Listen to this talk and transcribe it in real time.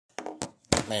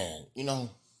man,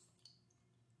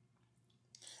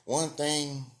 one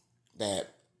thing that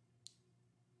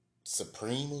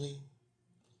supremely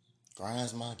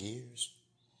grinds my gears,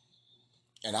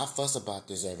 and I fuss about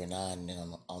this every now and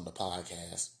then on the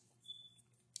podcast,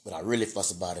 but I really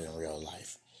fuss about it in real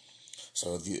life.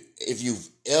 So if you've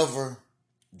ever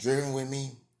driven with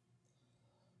me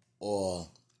or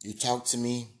you talk to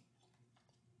me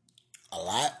a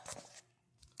lot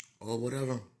or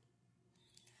whatever,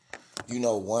 you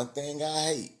know one thing I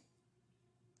hate.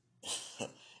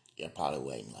 You're probably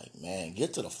waiting like, man,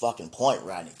 get to the fucking point,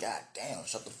 Rodney. God damn,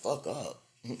 shut the fuck up.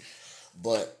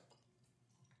 But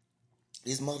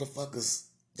these motherfuckers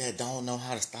that don't know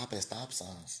how to stop at stop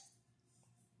signs,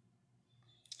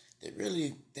 it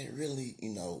really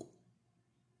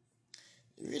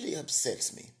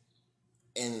upsets me.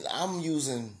 And I'm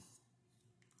using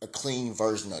a clean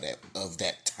version of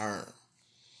that term.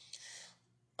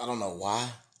 I don't know why,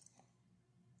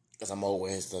 because I'm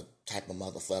always the type of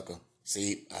motherfucker.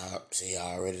 I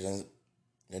already done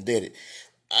did it.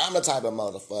 I'm the type of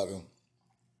motherfucker.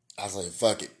 I say,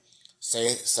 fuck it.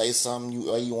 Say something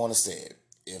you want to say it.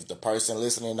 If the person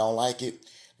listening don't like it,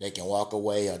 they can walk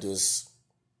away or just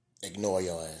ignore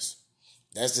your ass.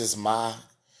 That's just my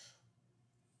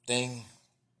thing.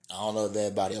 I don't know if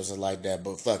everybody else is like that,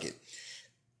 but fuck it.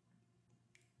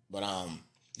 But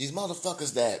these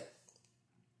motherfuckers that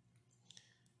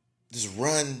just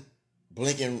run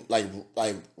blinking like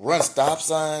run stop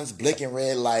signs, blinking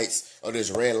red lights, or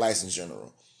just red lights in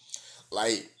general.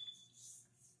 Like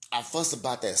I fuss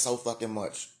about that so fucking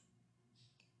much.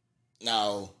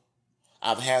 Now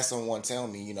I've had someone tell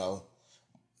me,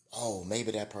 oh,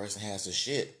 maybe that person has the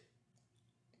shit.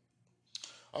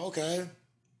 Okay.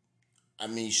 I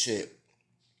mean, shit.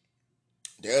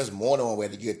 There's more than one way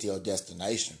to get to your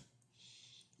destination.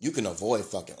 You can avoid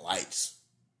fucking lights.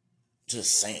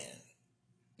 Just saying.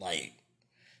 Like,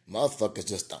 motherfuckers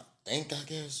just don't think, I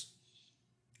guess.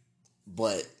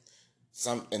 But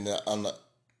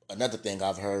another thing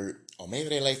I've heard, or maybe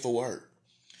they're late for work.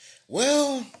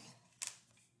 Well,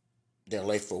 they're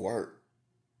late for work.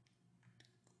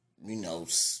 You know,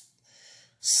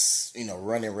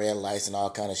 running red lights and all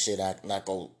kind of shit. I not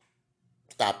gonna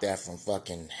stop that from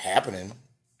fucking happening.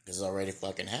 It's already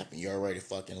fucking happened. You're already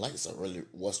fucking late. So really,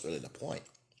 what's really the point?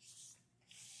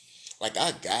 Like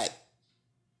I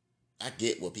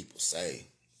get what people say.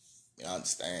 I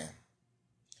understand.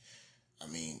 I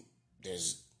mean,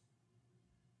 there's,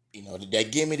 they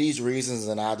give me these reasons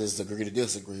and I just agree to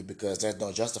disagree because there's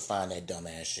no justifying that dumb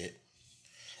ass shit.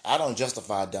 I don't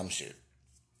justify dumb shit.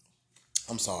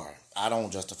 I'm sorry. I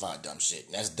don't justify dumb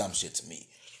shit. That's dumb shit to me.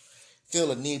 Feel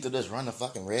the need to just run a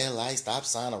fucking red light, stop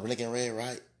sign, or blinking red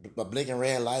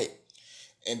light,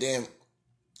 and then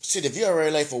shit. If you're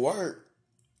already late for work,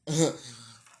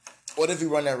 what if you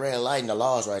run that red light and the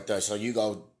law's right there? So you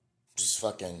go just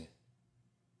fucking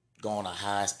go on a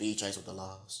high speed chase with the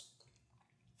laws,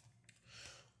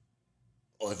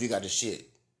 or if you got the shit,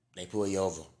 they pull you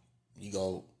over, you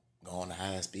go on a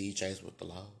high speed chase with the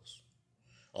laws,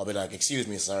 or be like, "Excuse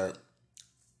me, sir,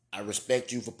 I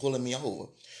respect you for pulling me over,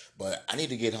 but I need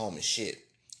to get home and shit."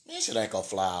 Man, shit ain't gonna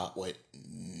fly out with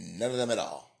none of them at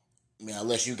all. I mean,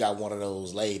 unless you got one of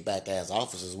those laid back ass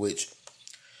officers, which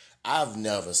I've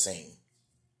never seen.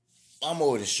 I'm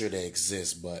more than sure they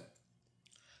exist, but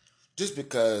just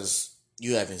because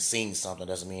you haven't seen something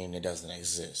doesn't mean it doesn't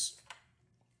exist.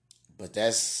 But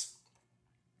that's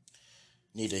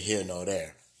neither here nor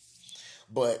there.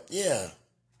 But yeah,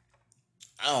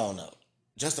 I don't know.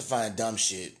 Justifying dumb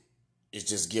shit is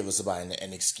just give somebody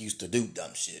an excuse to do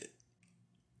dumb shit.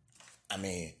 I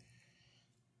mean,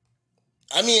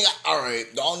 all right.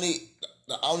 The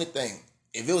only thing,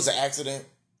 if it was an accident,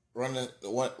 running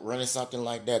something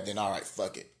like that, then all right,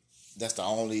 fuck it. That's the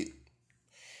only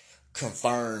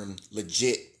confirmed,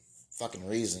 legit fucking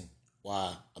reason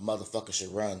why a motherfucker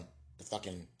should run the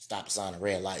fucking stop sign or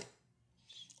red light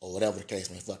or whatever the case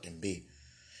may fucking be.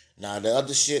 Now the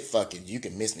other shit, fuck it, you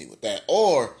can miss me with that.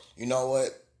 Or you know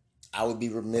what? I would be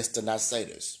remiss to not say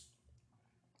this.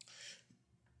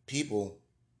 People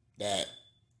that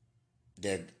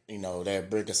they're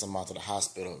bringing someone to the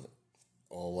hospital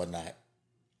or whatnot.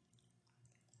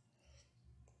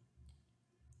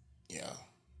 Yeah,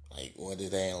 like whether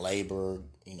they're in labor,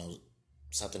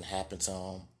 something happened to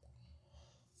them.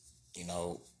 You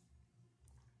know,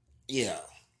 yeah.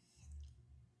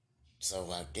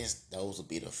 So I guess those would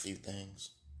be the few things.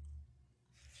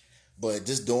 But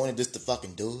just doing it just to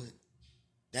fucking do it,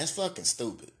 that's fucking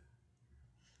stupid.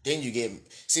 Then you get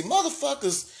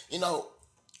motherfuckers.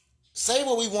 Say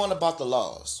what we want about the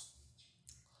laws.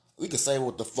 We can say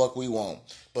what the fuck we want.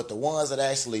 But the ones that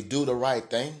actually do the right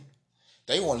thing,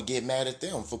 they want to get mad at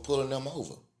them for pulling them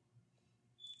over.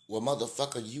 Well,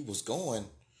 motherfucker, you was going,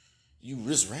 you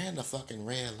just ran the fucking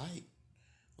red light.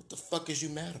 What the fuck is you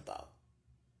mad about?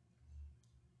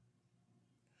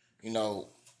 You know,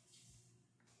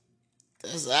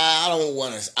 I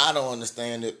don't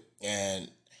understand it. And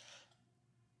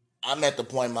I'm at the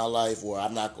point in my life where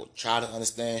I'm not going to try to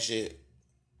understand shit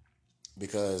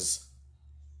because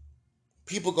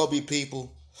people go be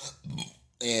people.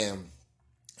 And,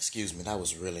 excuse me, that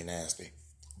was really nasty.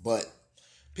 But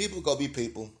people go be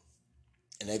people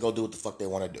and they go do what the fuck they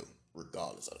want to do,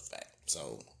 regardless of the fact.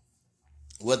 So,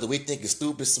 whether we think it's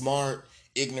stupid, smart,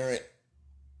 ignorant,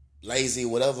 lazy,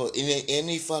 whatever,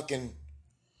 any fucking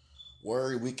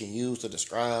word we can use to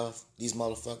describe these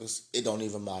motherfuckers, it don't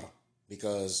even matter.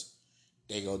 Because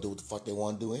they go do what the fuck they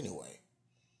want to do anyway.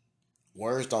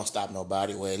 Words don't stop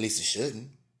nobody, well at least it shouldn't.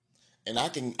 And I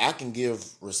can give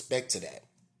respect to that.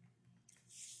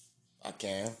 I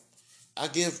can. I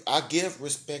give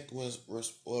respect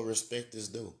where respect is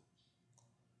due.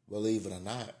 Believe it or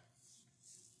not.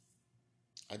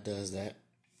 I does that.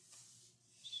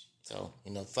 So,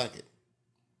 fuck it.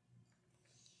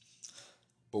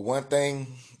 But one thing,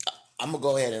 I'm gonna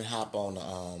go ahead and hop on the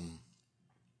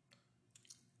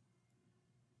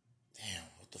damn,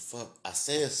 what the fuck? I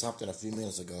said something a few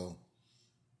minutes ago,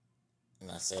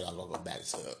 and I said I'm gonna go back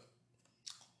to it.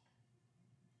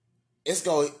 It's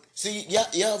going. See,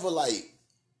 you ever like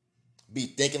be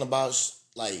thinking about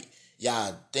like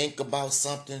y'all think about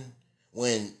something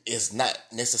when it's not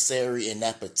necessary in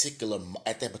that particular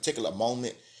at that particular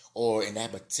moment or in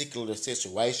that particular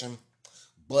situation,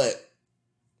 but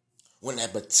when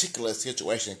that particular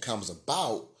situation comes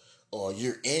about or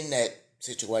you're in that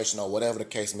situation or whatever the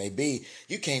case may be,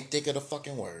 you can't think of the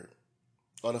fucking word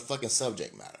or the fucking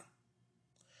subject matter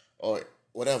or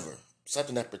whatever.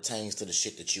 Something that pertains to the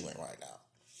shit that you in right now.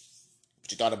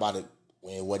 But you thought about it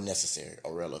when it wasn't necessary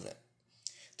or relevant.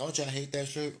 Don't y'all hate that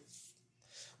shit?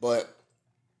 But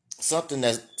something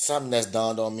that's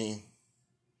dawned on me,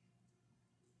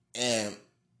 and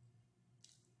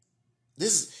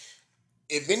this,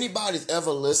 if anybody's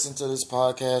ever listened to this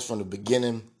podcast from the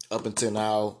beginning up until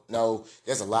now, no,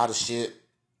 there's a lot of shit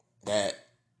that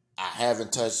I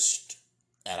haven't touched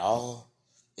at all.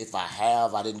 If I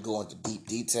have, I didn't go into deep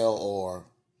detail, or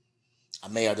I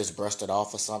may have just brushed it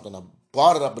off or something. I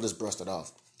brought it up but just brushed it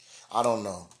off. I don't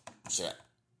know. Shit.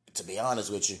 To be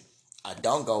honest with you, I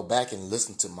don't go back and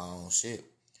listen to my own shit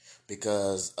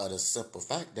because of the simple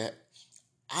fact that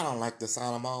I don't like the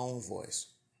sound of my own voice.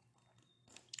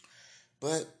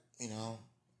 But,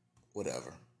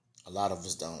 whatever. A lot of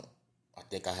us don't. I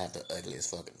think I have the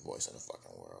ugliest fucking voice in the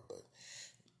fucking world, but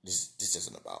this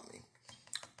isn't about me.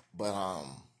 But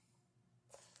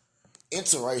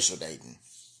interracial dating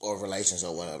or relations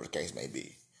or whatever the case may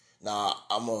be. Now,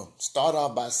 I'm gonna start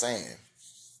off by saying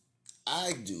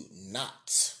I do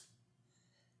not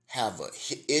have a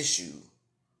issue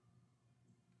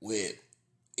with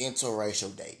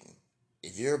interracial dating.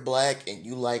 If you're black and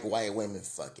you like white women,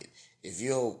 fuck it. If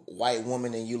you're a white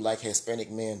woman and you like Hispanic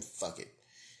men, fuck it.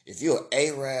 If you're an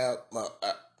Arab,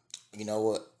 you know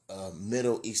what,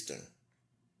 Middle Eastern,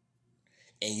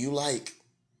 and you like,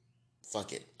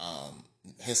 fuck it,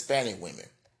 Hispanic women,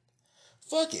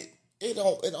 fuck it. It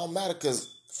don't matter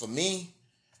because for me,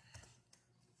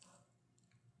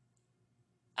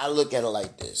 I look at it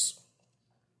like this.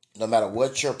 No matter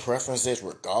what your preference is,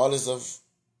 regardless of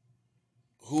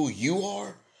who you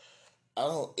are,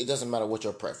 it doesn't matter what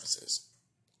your preference is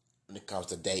when it comes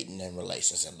to dating and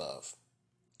relations and love.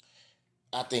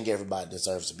 I think everybody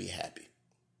deserves to be happy.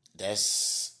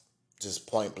 That's just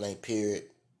point blank, period.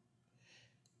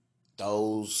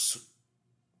 Those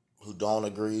who don't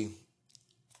agree,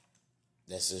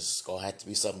 that's just gonna have to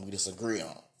be something we disagree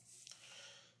on.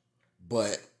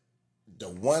 But the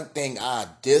one thing I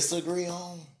disagree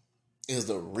on is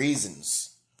the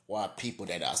reasons why people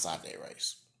that outside their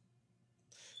race.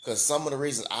 Because some of the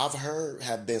reasons I've heard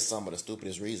have been some of the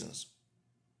stupidest reasons.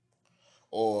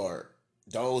 Or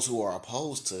those who are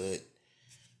opposed to it,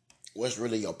 what's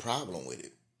really your problem with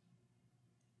it?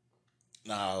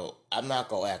 Now, I'm not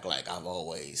going to act like I've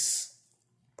always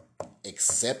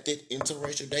accepted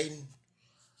interracial dating.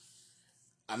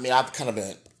 I mean, I've kind of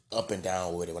been up and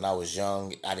down with it. When I was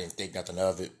young, I didn't think nothing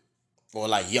of it. Or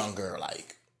like younger,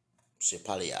 like, shit,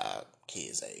 probably our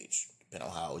kids' age, depending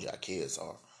on how old y'all kids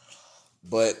are.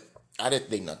 But I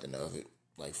didn't think nothing of it.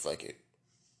 Like, fuck it.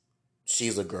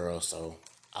 She's a girl, so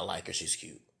I like her. She's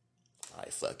cute.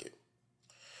 Alright, fuck it.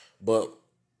 But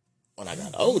when I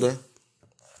got older,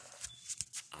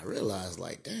 I realized,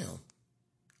 like, damn,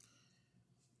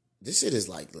 this shit is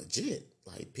like legit.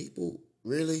 Like people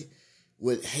really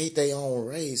would hate their own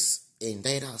race and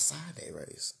date outside their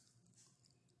race.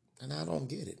 And I don't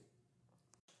get it.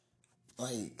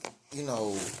 Like, you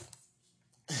know,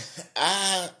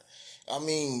 I I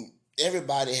mean,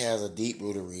 everybody has a deep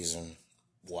rooted reason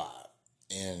why.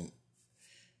 And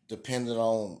depending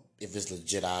on if it's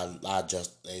legit,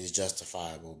 it's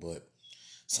justifiable. But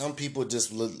some people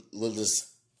just will just,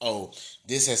 oh,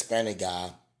 this Hispanic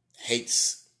guy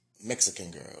hates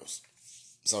Mexican girls,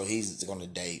 so he's gonna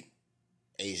date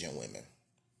Asian women.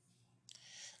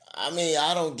 I mean,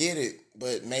 I don't get it,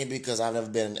 but maybe because I've never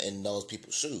been in those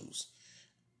people's shoes.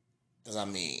 Because I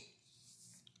mean,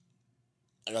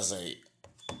 like I say,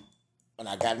 when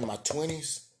I got in my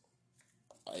 20s,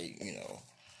 like,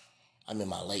 I'm in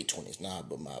my late 20s now,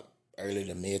 but my early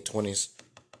to mid 20s,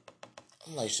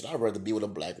 I'm like, should I rather be with a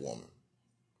black woman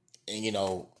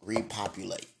and,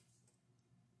 repopulate?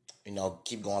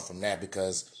 Keep going from that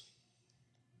because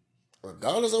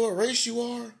regardless of what race you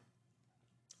are,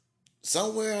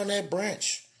 somewhere on that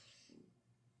branch,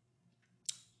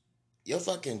 your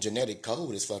fucking genetic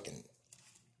code is fucking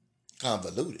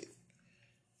convoluted.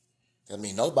 I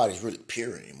mean, nobody's really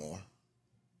pure anymore.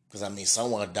 Because, I mean,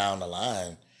 somewhere down the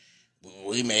line,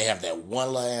 we may have that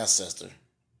one little ancestor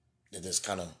that just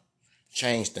kind of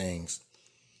changed things.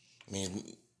 I mean,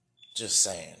 just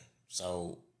saying.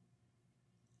 So,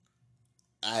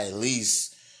 I at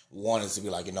least wanted to be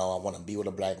like, I want to be with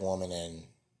a black woman and,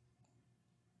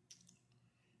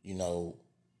 you know,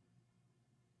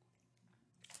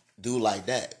 do like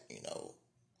that,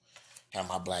 have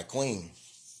my black queen.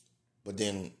 But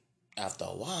then after a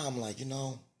while, I'm like,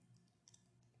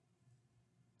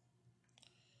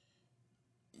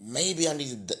 maybe I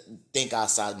need to think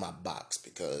outside my box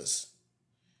because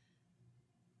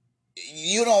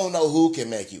you don't know who can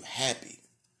make you happy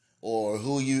or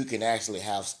who you can actually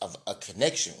have a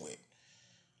connection with.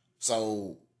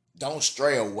 So don't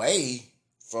stray away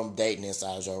from dating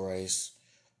inside your race,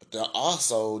 but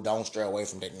also don't stray away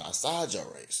from dating outside your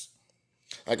race.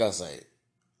 Like I say,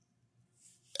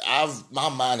 my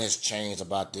mind has changed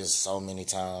about this so many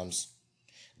times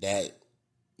that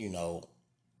you know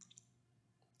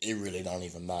it really don't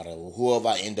even matter. Whoever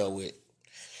I end up with,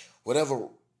 whatever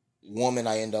woman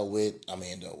I end up with, I'm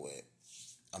gonna end up with.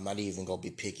 I'm not even gonna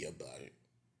be picky about it,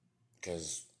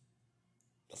 cause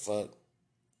the fuck,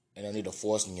 and I need to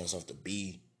forcing yourself to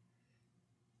be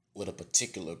with a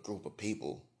particular group of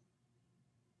people,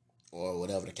 or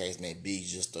whatever the case may be,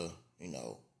 just to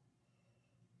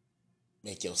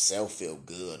make yourself feel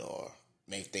good or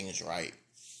make things right.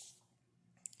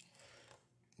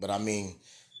 But I mean,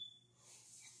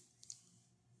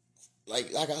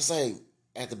 like I say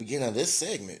at the beginning of this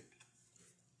segment,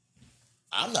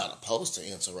 I'm not opposed to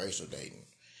interracial dating.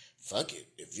 Fuck it.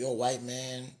 If you're a white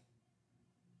man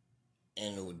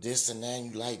and with this and that,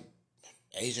 and you like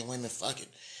Asian women, fuck it.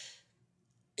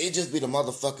 It just be the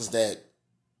motherfuckers that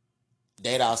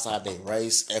date outside their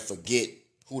race and forget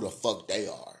who the fuck they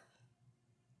are.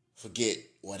 Forget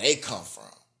where they come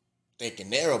from. Thinking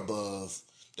they're above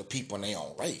the people in their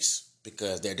own race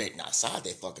because they're dating outside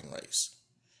their fucking race.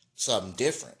 Something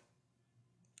different.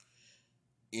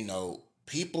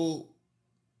 People,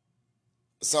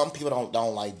 some people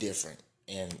don't like different.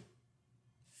 And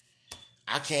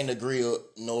I can't agree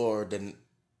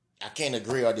I can't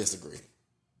agree or disagree.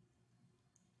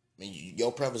 I mean,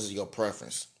 your preference is your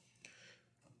preference.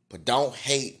 But don't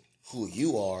hate who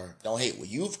you are. Don't hate where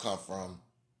you've come from.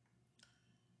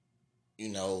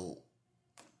 What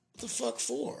the fuck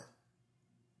for?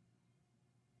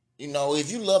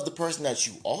 If you love the person that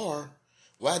you are,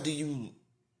 why do you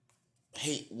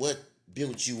hate what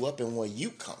built you up and where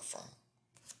you come from?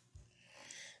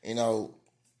 You know,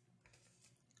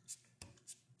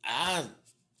 I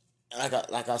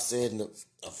like I said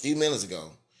a few minutes ago,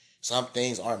 some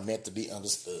things aren't meant to be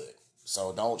understood.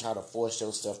 So don't try to force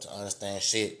yourself to understand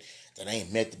shit that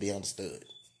ain't meant to be understood.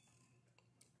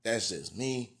 That's just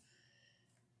me.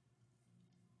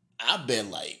 I bet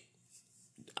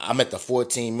I'm at the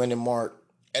 14-minute mark,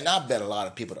 and I bet a lot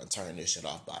of people done turned this shit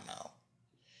off by now.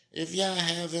 If y'all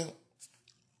haven't,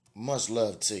 much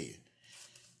love to you.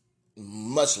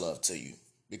 Much love to you.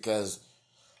 Because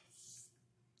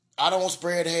I don't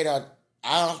spread hate, I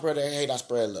don't spread hate, I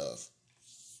spread love.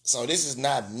 So this is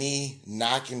not me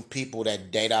knocking people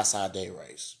that date outside their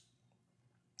race.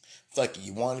 Fuck it,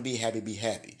 you want to be happy, be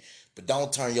happy. But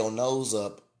don't turn your nose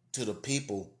up to the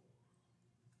people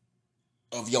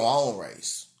of your own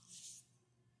race.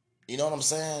 You know what I'm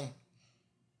saying?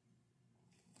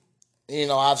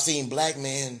 I've seen black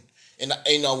men, and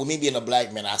with me being a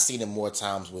black man, I've seen it more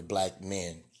times with black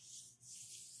men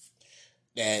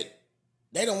that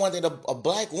they don't want that a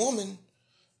black woman,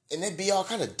 and there be all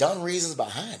kind of dumb reasons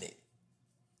behind it.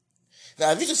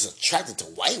 Now, if you're just attracted to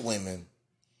white women,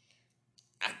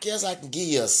 I guess I can give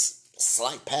you a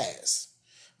slight pass.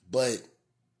 But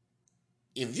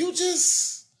if you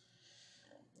just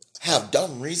have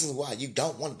dumb reasons why you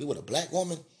don't want to be with a black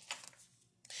woman,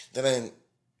 then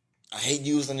I hate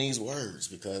using these words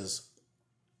because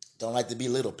I don't like to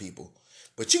belittle people.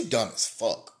 But you dumb as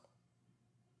fuck.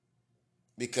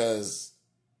 Because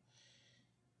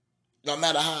no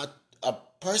matter how a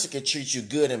person can treat you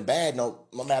good and bad, no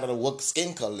matter what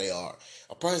skin color they are.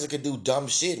 A person can do dumb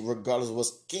shit regardless of what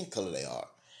skin color they are.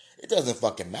 It doesn't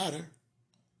fucking matter.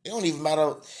 It don't even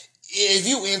matter if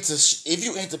you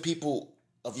into people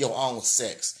of your own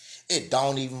sex. It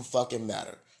don't even fucking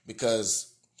matter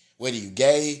because whether you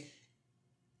gay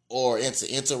or into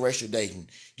interracial dating,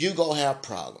 you gonna have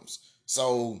problems.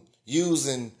 So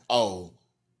using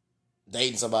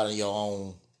dating somebody in your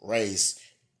own race,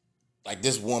 like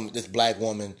this black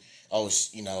woman,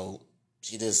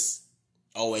 she just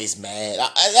always mad.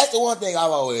 That's the one thing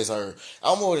I've always heard.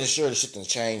 I'm more than sure the shit done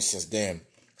changed since then,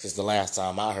 since the last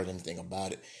time I heard anything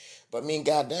about it. But I mean,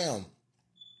 goddamn,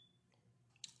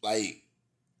 like,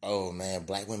 oh man,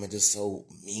 black women just so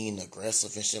mean,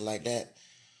 aggressive, and shit like that.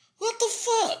 What the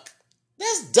fuck?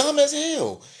 That's dumb as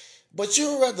hell. But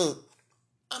you'd rather,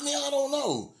 I mean, I don't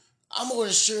know. I'm more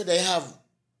than sure they have,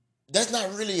 that's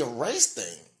not really a race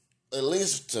thing. At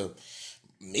least to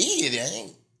me, it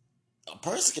ain't. A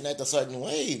person can act a certain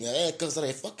way, man, because of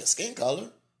their fucking skin color.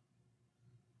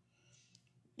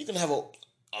 You can have a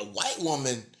white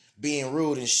woman being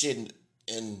rude and shit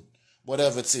and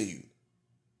whatever to you.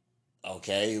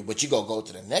 Okay, but you go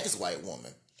to the next white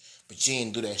woman. But you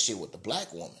didn't do that shit with the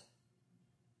black woman.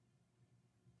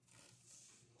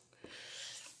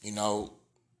 You know,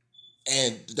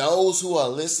 and those who are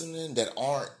listening that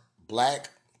aren't black,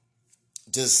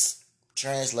 just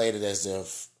translate it as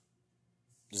if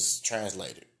just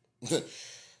translate it.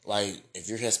 Like if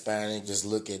you're Hispanic, just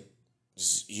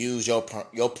use your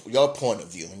point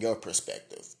of view and your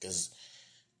perspective, because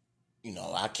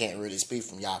I can't really speak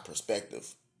from y'all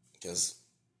perspective because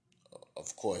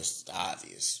of course it's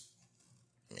obvious.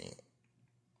 I mean,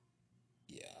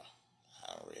 yeah,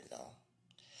 I don't really know,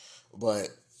 but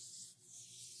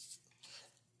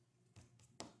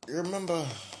you remember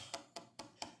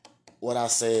what I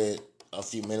said a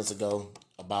few minutes ago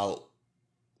about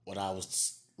what I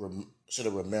was should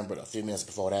have remembered a few minutes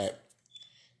before that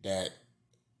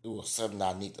it was something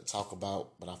I need to talk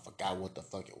about, but I forgot what the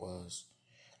fuck it was.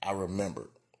 I remembered,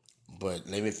 but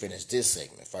let me finish this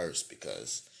segment first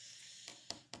because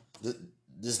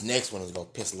this next one is gonna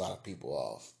piss a lot of people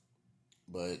off.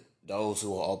 But those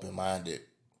who are open minded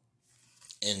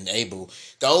and able,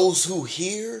 those who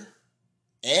hear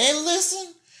and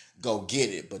listen, go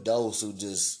get it. But those who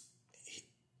just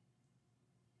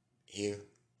hear,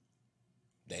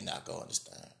 they not gonna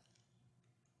understand.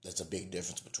 There's a big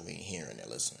difference between hearing and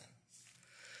listening.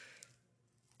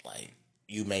 Like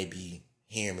you may be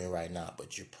hearing me right now,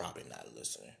 but you're probably not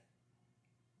listening.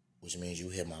 Which means you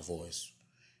hear my voice,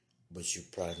 but you're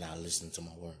probably not listening to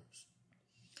my words.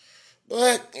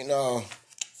 But,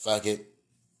 fuck it.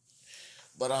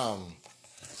 But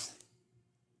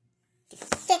the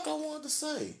fuck I wanted to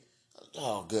say.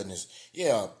 Oh goodness.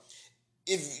 Yeah.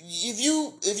 If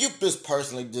you just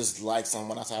personally dislike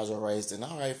someone outside your race, then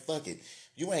alright, fuck it.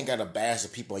 You ain't gotta bash the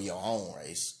people of your own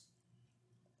race.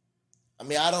 I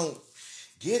mean, I don't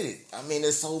get it. I mean,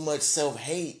 there's so much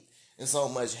self-hate and so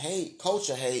much hate,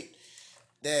 culture hate,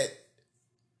 that,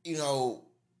 you know,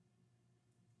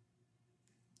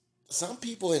 some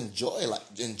people enjoy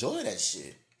that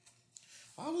shit.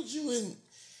 Why would you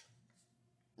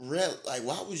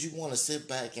why would you want to sit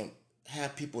back and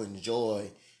have people enjoy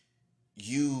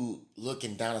you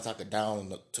looking down and talking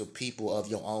down to people of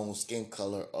your own skin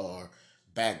color or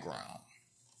background?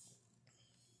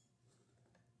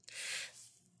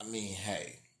 I mean,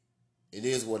 hey, it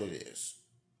is what it is.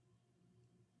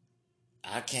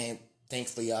 I can't think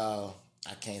for y'all.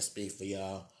 I can't speak for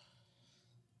y'all.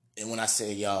 And when I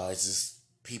say y'all, it's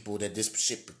just people that this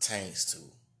shit pertains to.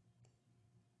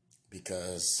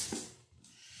 Because,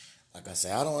 like I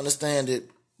said, I don't understand it,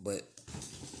 but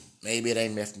maybe it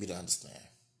ain't meant for me to understand.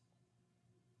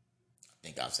 I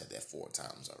think I've said that 4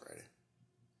 times already.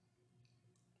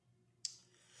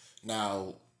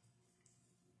 Now,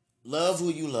 love who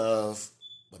you love,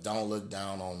 but don't look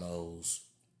down on those.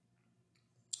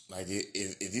 Like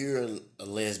if you're a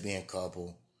lesbian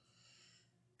couple,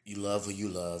 you love who you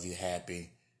love, you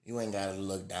happy, you ain't gotta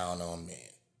look down on men.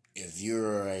 If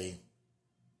you're a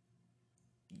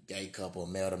gay couple,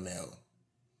 male to male,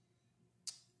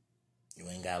 You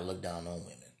ain't gotta look down on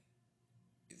women.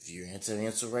 If you're into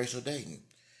interracial dating,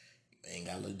 you ain't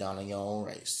gotta look down on your own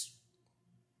race.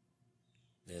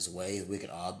 There's ways we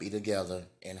can all be together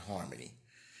in harmony.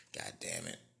 God damn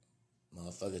it.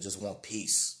 Motherfuckers just want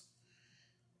peace.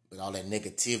 With all that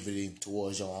negativity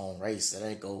towards your own race, it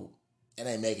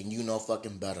ain't making you no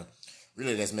fucking better.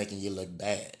 Really, that's making you look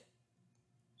bad.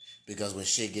 Because when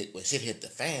shit hit the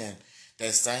fan,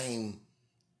 that same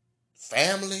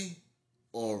family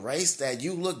or race that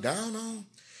you look down on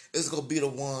is gonna be the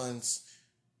one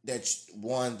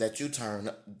that you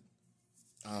turn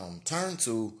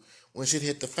to when shit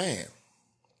hit the fan.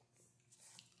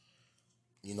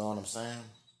 You know what I'm saying?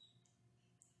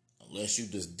 Unless you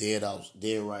just dead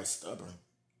right stubborn,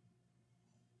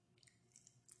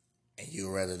 and you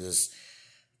rather just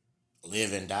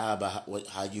live and die by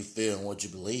how you feel and what you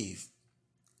believe.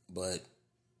 But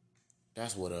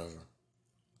that's whatever.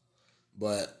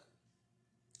 But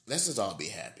let's just all be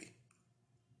happy.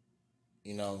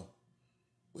 You know,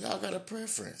 we all got a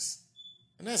preference,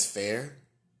 and that's fair.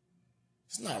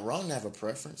 It's not wrong to have a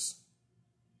preference,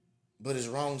 but it's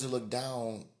wrong to look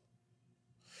down.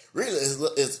 Really,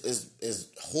 it's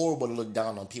horrible to look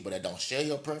down on people that don't share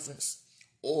your preference,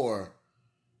 or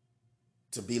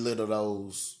to belittle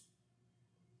those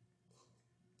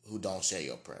who don't share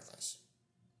your preference.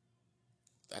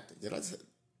 Did I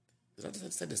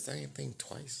just say the same thing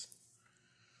twice?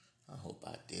 I hope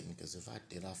I didn't, because if I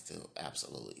did, I feel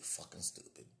absolutely fucking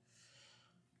stupid.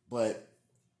 But,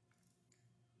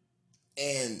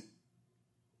 and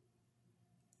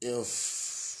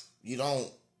if you don't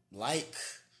like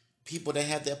people that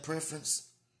have that preference,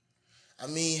 I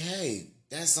mean, hey,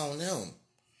 that's on them.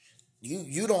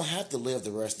 You don't have to live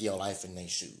the rest of your life in their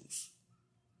shoes.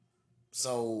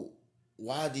 So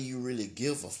why do you really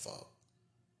give a fuck?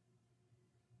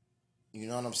 You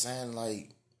know what I'm saying?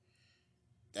 Like,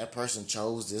 that person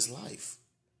chose this life.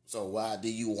 So why do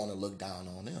you want to look down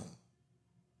on them?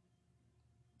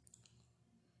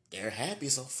 They're happy,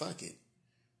 so fuck it.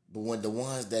 But when the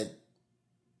ones that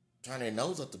turn their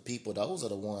nose up to people, those are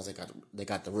the ones that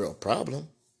got the real problem.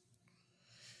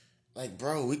 Like,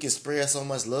 bro, we can spread so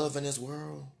much love in this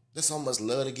world. There's so much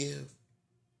love to give.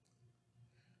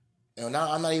 And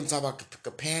now I'm not even talking about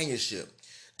companionship.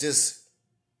 Just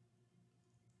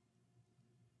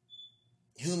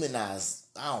humanize.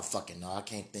 I don't fucking know. I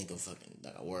can't think of fucking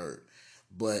like a word.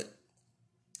 But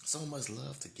so much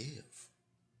love to give.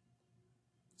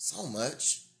 So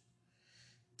much.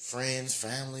 Friends,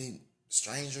 family,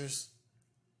 strangers.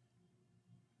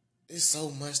 There's so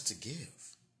much to give.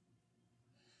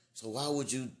 So why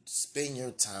would you spend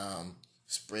your time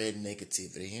spreading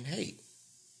negativity and hate?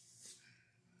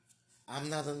 I'm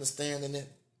not understanding it.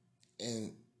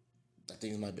 And I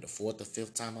think it might be the fourth or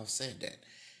fifth time I've said that.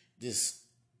 This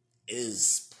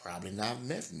is probably not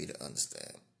meant for me to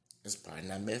understand. It's probably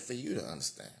not meant for you to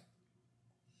understand.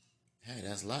 Hey,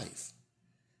 that's life.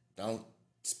 Don't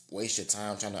waste your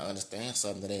time trying to understand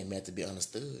something that ain't meant to be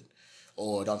understood.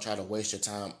 Or don't try to waste your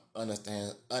time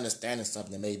understanding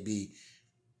something that may be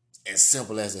as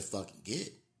simple as it fucking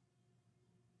get.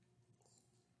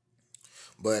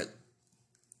 But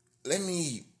let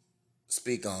me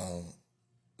speak on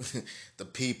the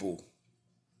people,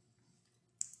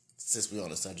 since we're on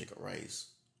the subject of race.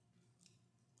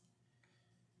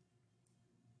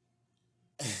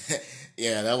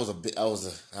 Yeah, that was a bit. That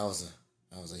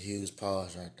was a huge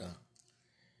pause right there.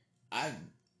 I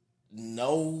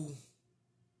know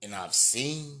and I've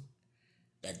seen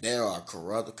that there are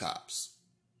corrupt cops.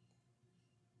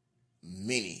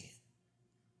 Many,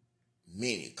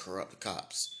 many corrupt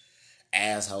cops.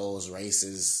 Assholes,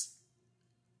 racists,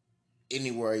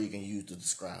 anywhere you can use to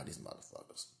describe these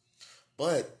motherfuckers.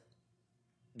 But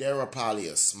there are probably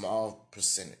a small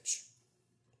percentage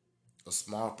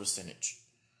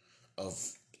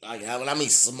of, like, when I mean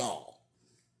small,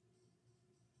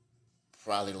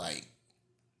 probably like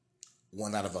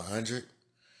 1 out of 100.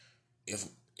 If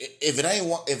if it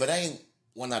ain't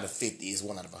 1 out of 50, it's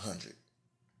 1 out of 100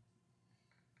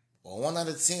 or 1 out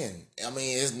of 10. I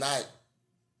mean, it's not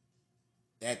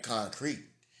that concrete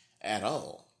at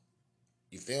all.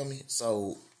 You feel me?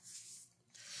 So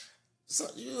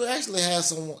you actually have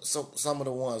some of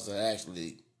the ones that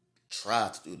actually try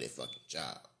to do their fucking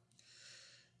job.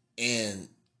 And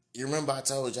you remember I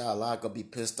told y'all a lot gonna be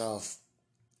pissed off.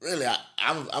 Really,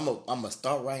 I'm gonna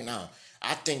start right now.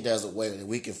 I think there's a way that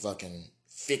we can fucking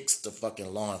fix the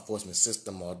fucking law enforcement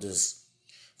system, or just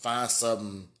find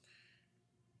something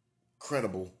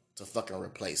credible to fucking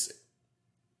replace it.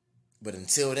 But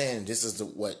until then, this is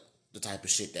the type of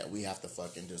shit that we have to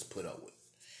fucking just put up with.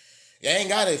 You ain't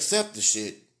gotta accept the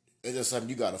shit. It's just something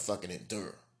you gotta fucking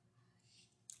endure.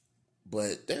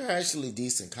 But there are actually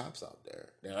decent cops out there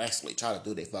that actually try to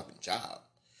do their fucking job.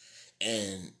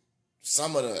 And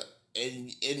some of the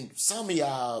and some of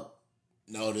y'all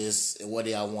know this, and whether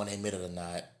y'all want to admit it or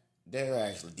not, there are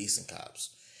actually decent cops.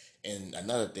 And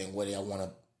another thing, whether y'all want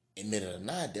to admit it or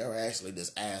not, there are actually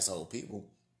just asshole people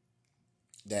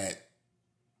that,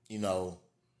 you know,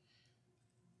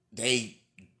 they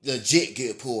legit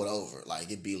get pulled over. Like,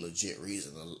 it'd be a legit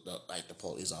reason. Like, the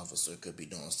police officer could be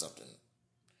doing something.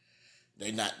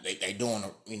 They doing,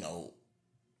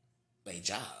 their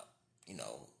job.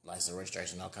 License,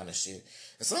 registration, all kind of shit.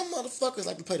 And some motherfuckers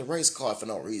like to play the race card for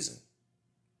no reason.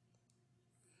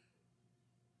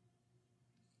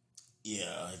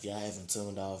 Yeah, if y'all haven't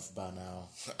tuned off by now,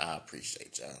 I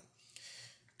appreciate y'all.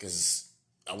 Because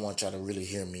I want y'all to really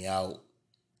hear me out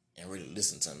and really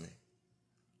listen to me.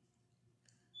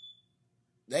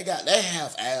 They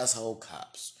have asshole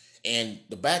cops. And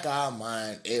the back of our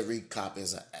mind, every cop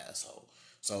is an asshole.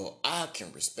 So I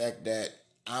can respect that.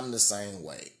 I'm the same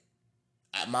way.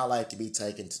 My life to be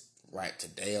taken right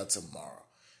today or tomorrow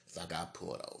if I got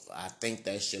pulled over. I think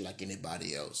that shit like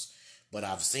anybody else. But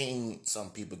I've seen some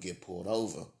people get pulled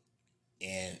over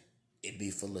and it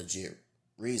be for legit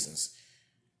reasons.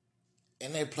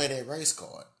 And they play their race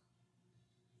card.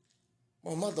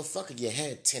 Well, motherfucker, you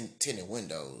had tinted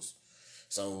windows.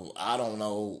 So I don't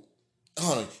know.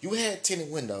 Hold on, you had tinted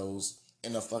windows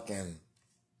in a fucking.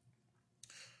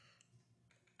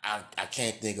 I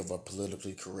can't think of a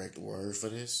politically correct word for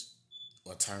this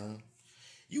or term.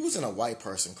 You was in a white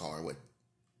person car with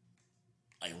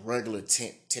like regular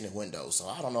tinted windows, so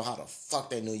I don't know how the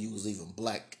fuck they knew you was even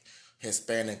black,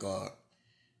 Hispanic, or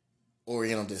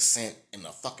Oriental descent in the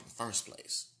fucking first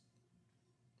place.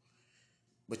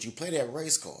 But you play that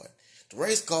race card. The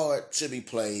race card should be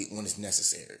played when it's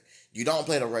necessary. You don't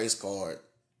play the race card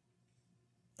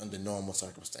under normal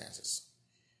circumstances.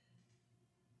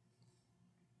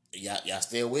 Y'all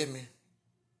still with me?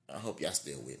 I hope y'all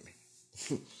still with me.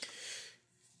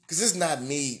 Because it's not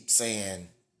me saying,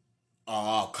 oh,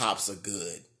 all cops are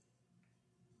good.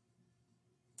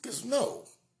 Because no.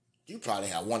 You probably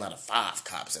have 1 out of 5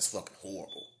 cops that's fucking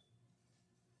horrible.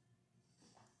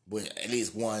 But at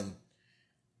least one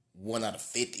out of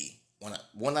 50.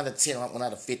 One out of 10, 1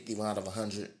 out of 50, 1 out of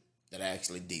 100 that are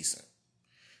actually decent.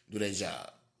 Do their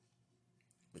job.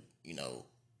 But,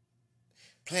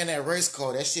 playing that race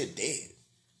card, that shit dead.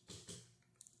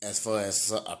 As far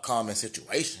as a common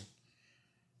situation.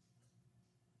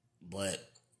 But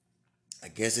I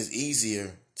guess it's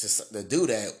easier to do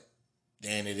that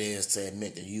than it is to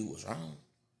admit that you was wrong.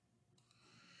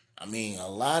 I mean, a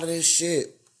lot of this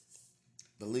shit,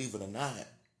 believe it or not,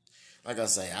 like I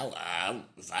say,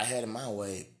 if I had it my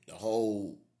way, the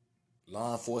whole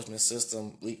law enforcement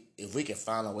system, if we can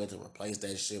find a way to replace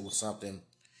that shit with something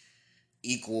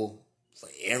equal for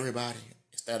everybody,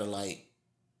 instead of like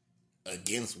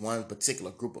against one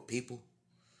particular group of people,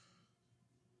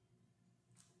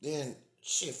 then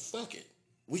shit, fuck it.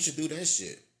 We should do that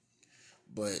shit.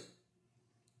 But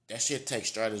that shit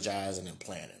takes strategizing and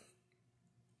planning.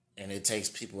 And it takes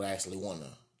people who actually want to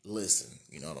listen.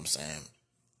 You know what I'm saying?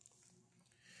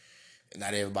 And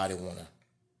not everybody want to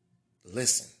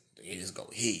listen. They just go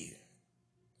hear you.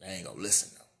 They ain't gonna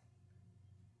listen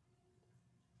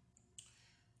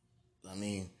though. I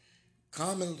mean,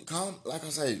 like I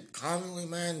say, commonly,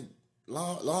 man,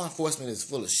 law enforcement is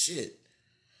full of shit.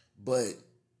 But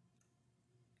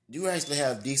you actually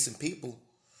have decent people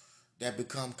that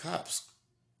become cops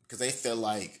because they feel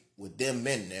like with them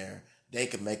in there, they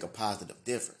can make a positive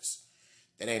difference.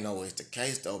 That ain't always the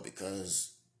case though,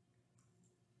 because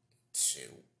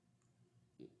shit,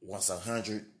 once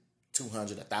 100,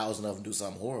 200, 1,000 of them do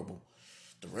something horrible,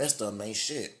 the rest of them ain't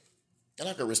shit. And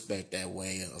I can respect that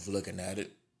way of looking at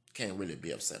it. Can't really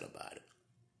be upset about it.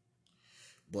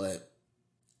 But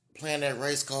playing that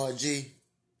race card, G,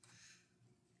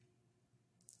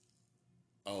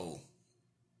 oh,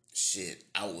 shit,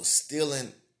 I was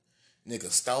stealing,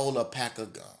 nigga stole a pack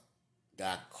of gum,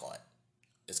 got caught.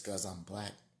 It's because I'm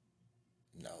black?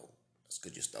 No, it's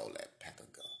because you stole that pack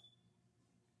of gum.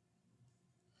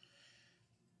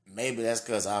 Maybe that's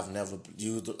because I've never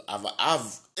used it.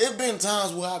 It been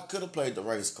times where I could have played the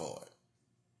race card.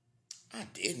 I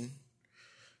didn't.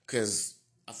 Because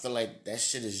I feel like that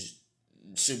shit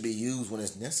should be used when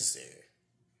it's necessary.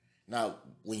 Not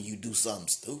when you do something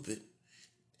stupid.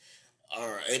 All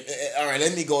right,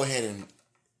 let me go ahead and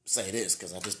say this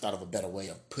because I just thought of a better way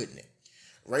of putting it.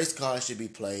 Race cards should be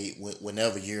played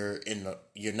whenever you're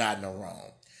not in the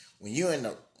wrong.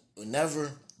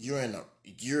 Whenever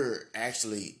you're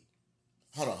actually,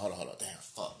 hold on, damn,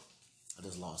 fuck, I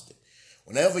just lost it.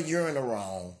 Whenever you're in the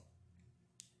wrong,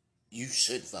 you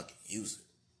should fucking use it.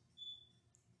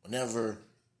 Whenever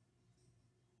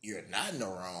you're not in the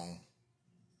wrong,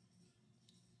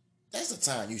 that's the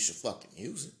time you should fucking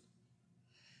use it.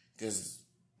 Because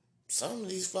some of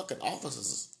these fucking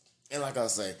officers, and like I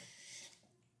say,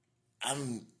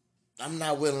 I'm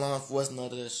not with law enforcement,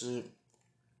 none of that shit.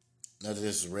 None of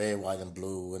this red, white, and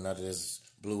blue, and none of this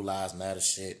blue lives matter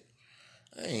shit.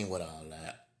 I ain't with all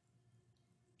that.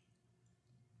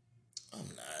 I'm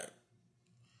not.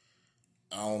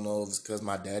 I don't know if it's because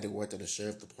my daddy worked at the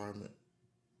sheriff department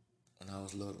when I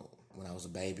was little, when I was a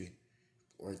baby.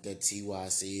 Worked at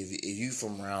TYC. If you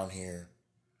from around here,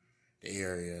 the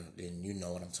area, then you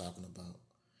know what I'm talking about.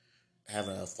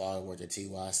 Having a father work at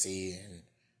TYC and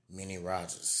Minnie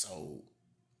Rogers. So,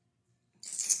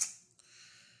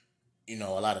 you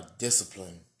know, a lot of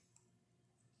discipline.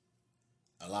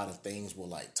 A lot of things were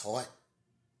like taught.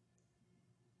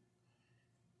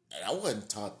 And I wasn't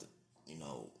taught to, you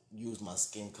know, use my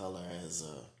skin color as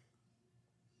a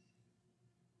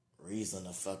reason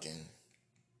to fucking.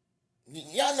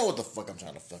 Y'all know what the fuck I'm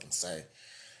trying to fucking say.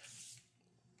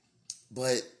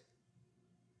 But,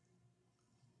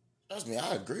 trust me,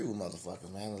 I agree with motherfuckers,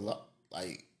 man. A lot,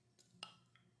 like,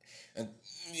 and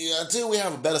yeah, until we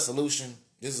have a better solution,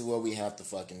 this is what we have to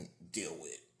fucking deal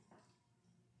with.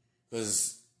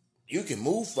 Because you can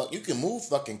move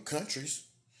fucking countries.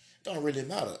 Don't really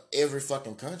matter. Every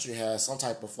fucking country has some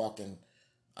type of fucking.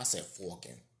 I said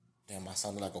forking. Damn, I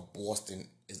sounded like a Boston.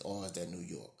 Or is that New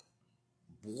York?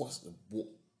 Boston.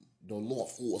 The Lord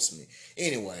forced me.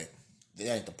 Anyway,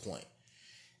 that ain't the point.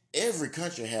 Every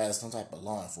country has some type of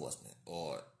law enforcement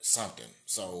or something.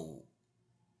 So,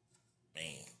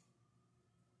 man,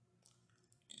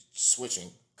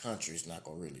 switching countries not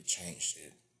gonna really change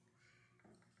shit.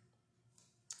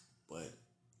 But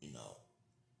you know,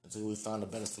 until we find a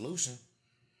better solution,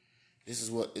 this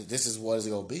is what it's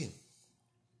gonna be.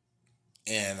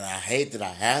 And I hate that I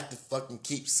have to fucking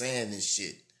keep saying this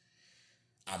shit.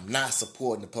 I'm not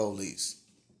supporting the police.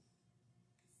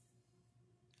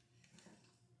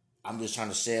 I'm just trying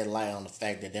to shed light on the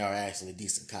fact that there are actually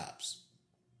decent cops.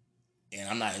 And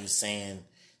I'm not even saying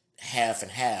half and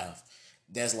half.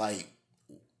 There's like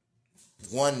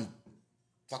one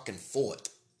fucking fourth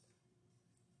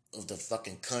of the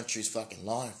fucking country's fucking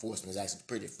law enforcement is actually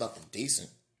pretty fucking decent.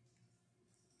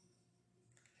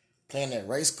 Playing that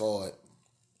race card,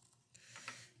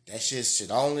 that shit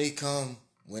should only come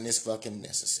when it's fucking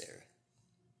necessary.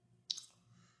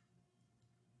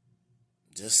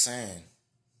 Just saying.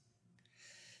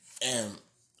 And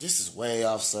this is way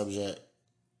off subject.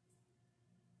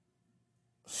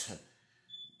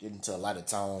 Getting to a lighter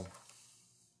tone.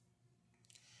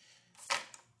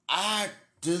 I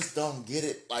just don't get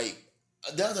it. Like,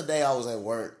 the other day I was at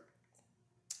work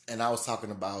and I was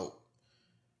talking about,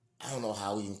 I don't know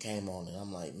how we even came on it.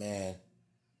 I'm like, man,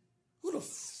 who the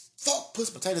fuck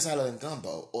puts potato salad in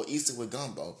gumbo or eats it with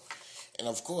gumbo? And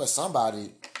of course,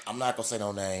 somebody, I'm not gonna say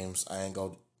no names, I ain't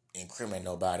gonna incriminate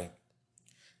nobody.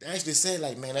 They actually said,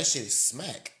 like, man, that shit is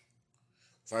smack.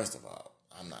 First of all,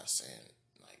 I'm not saying,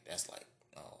 like, that's like,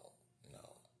 oh, no,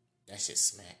 that shit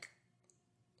smack.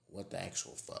 What the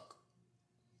actual fuck?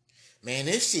 Man,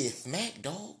 this shit smack,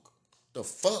 dog. The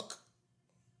fuck?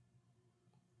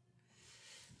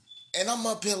 And I'm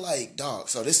up here like, dog,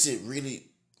 so this shit really,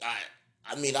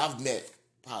 I mean, I've met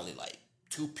probably like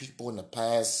 2 people in the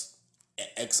past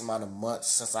X amount of months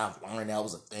since I've learned that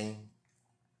was a thing.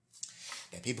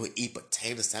 That people eat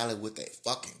potato salad with that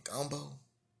fucking gumbo.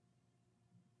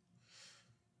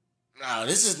 Now,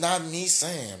 this is not me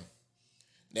saying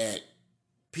that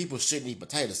people shouldn't eat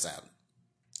potato salad.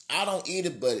 I don't eat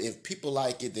it, but if people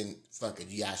like it, then fuck it,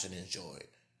 y'all should enjoy it.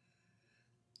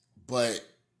 But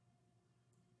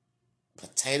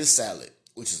potato salad,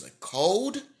 which is a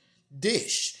cold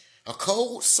dish, a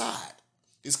cold side,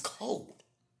 is cold.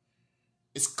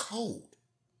 It's cold.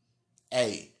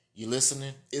 Hey, you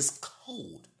listening? It's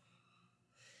cold.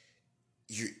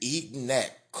 You're eating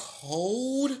that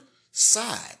cold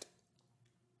side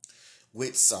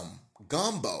with some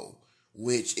gumbo,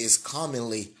 which is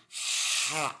commonly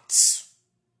hot.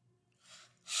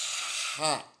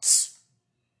 Hot.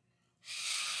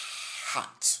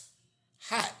 Hot.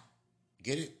 Hot.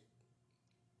 Get it?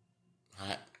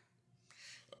 Hot.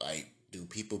 Like, do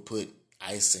people put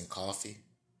ice in coffee?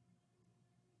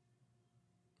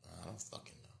 I don't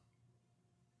fucking know.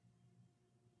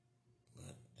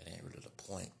 But that ain't really the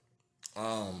point.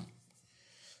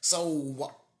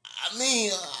 So, I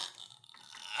mean,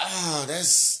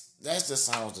 that just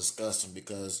sounds disgusting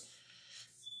because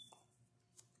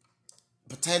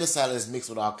potato salad is mixed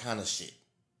with all kind of shit.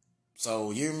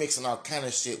 So you're mixing all kind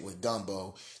of shit with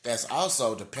gumbo. That's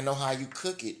also, depending on how you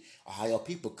cook it or how your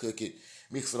people cook it,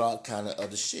 mix with all kind of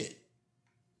other shit.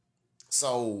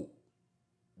 So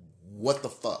what the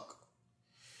fuck?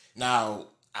 Now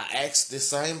I asked this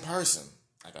same person.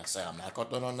 Like I said, I'm not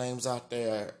gonna throw no names out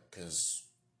there because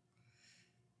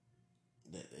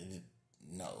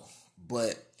no.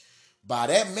 But by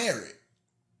that merit,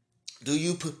 do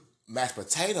you put mashed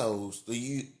potatoes? Do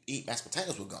you eat mashed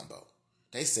potatoes with gumbo?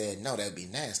 They said no, that'd be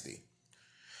nasty.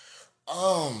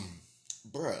 Um,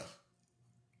 bruh,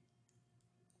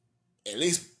 at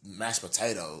least mashed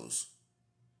potatoes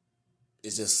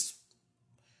is just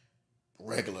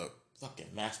regular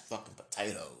fucking mashed fucking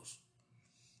potatoes.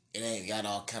 It ain't got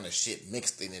all kind of shit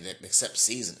mixed in it except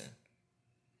seasoning.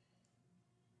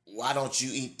 Why don't you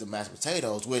eat the mashed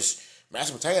potatoes? Which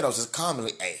mashed potatoes is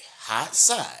commonly a hot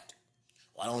side.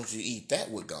 Why don't you eat that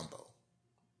with gumbo?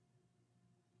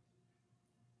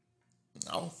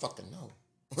 I don't fucking know.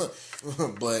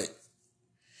 But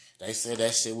they said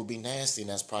that shit would be nasty,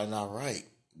 and that's probably not right.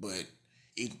 But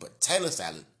eating potato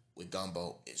salad with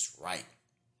gumbo is right.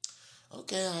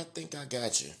 Okay, I think I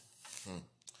got you.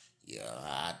 Yeah,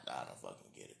 I don't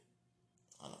fucking get it.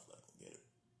 I don't fucking get it.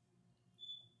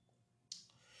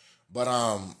 But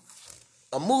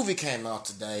a movie came out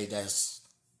today that's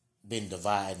been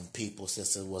dividing people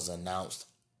since it was announced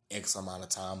X amount of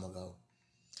time ago.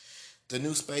 The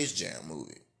new Space Jam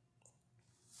movie.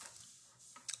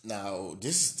 Now,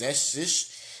 that's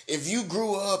just, if you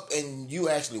grew up and you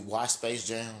actually watched Space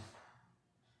Jam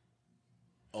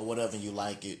or whatever you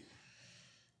like it,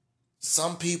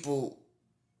 some people,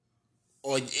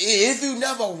 or if you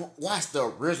never watched the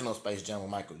original Space Jam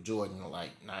with Michael Jordan,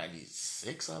 like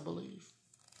 '96, I believe.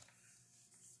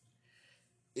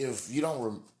 If you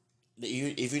don't,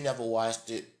 if you never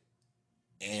watched it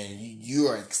and you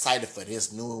are excited for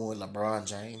this new one with LeBron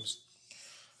James,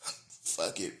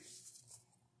 fuck it.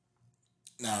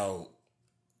 Now,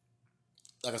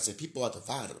 like I said, people are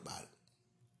divided about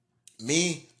it.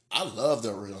 Me, I love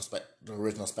the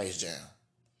original Space Jam.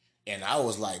 And I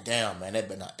was like, damn, man, they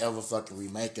better not ever fucking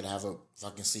remake it or have a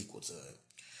fucking sequel to it.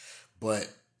 But,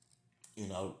 you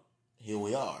know, here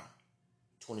we are,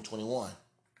 2021.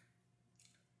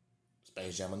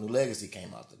 Space Jam: A New Legacy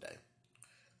came out today.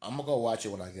 I'm gonna go watch it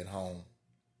when I get home,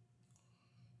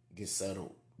 get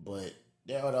settled. But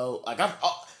there though,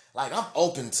 I'm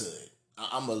open to it.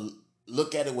 I'm gonna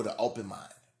look at it with an open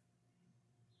mind.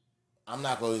 I'm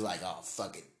not gonna be like, oh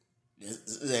fuck it,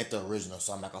 this ain't the original,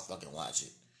 so I'm not gonna fucking watch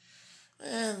it.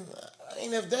 And I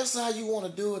mean, if that's how you want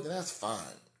to do it, then that's fine.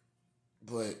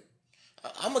 But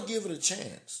I'm gonna give it a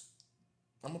chance.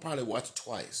 I'm gonna probably watch it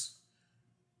twice.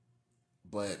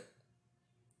 But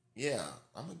yeah,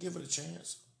 I'm gonna give it a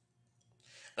chance.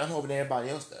 And I'm hoping everybody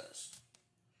else does.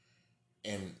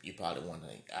 And you're probably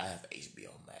wondering, I have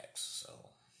HBO Max, so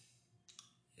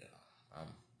yeah, I'm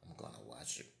I'm gonna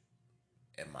watch it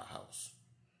at my house.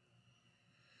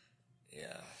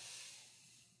 Yeah,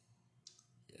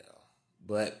 yeah.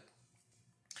 But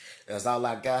that's all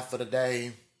I got for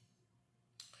today.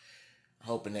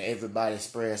 Hoping that everybody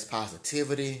spreads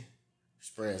positivity,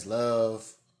 spreads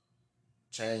love,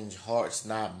 change hearts,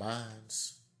 not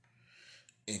minds.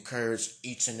 Encourage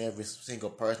each and every single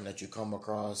person that you come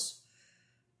across.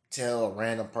 Tell a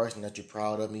random person that you're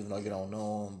proud of them, even though you don't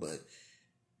know them, but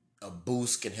a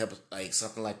boost can help, like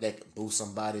something like that can boost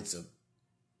somebody to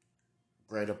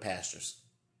greater pastures.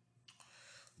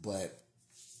 But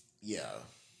yeah,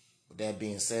 with that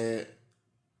being said,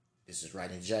 this is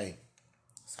Writing J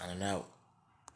signing out.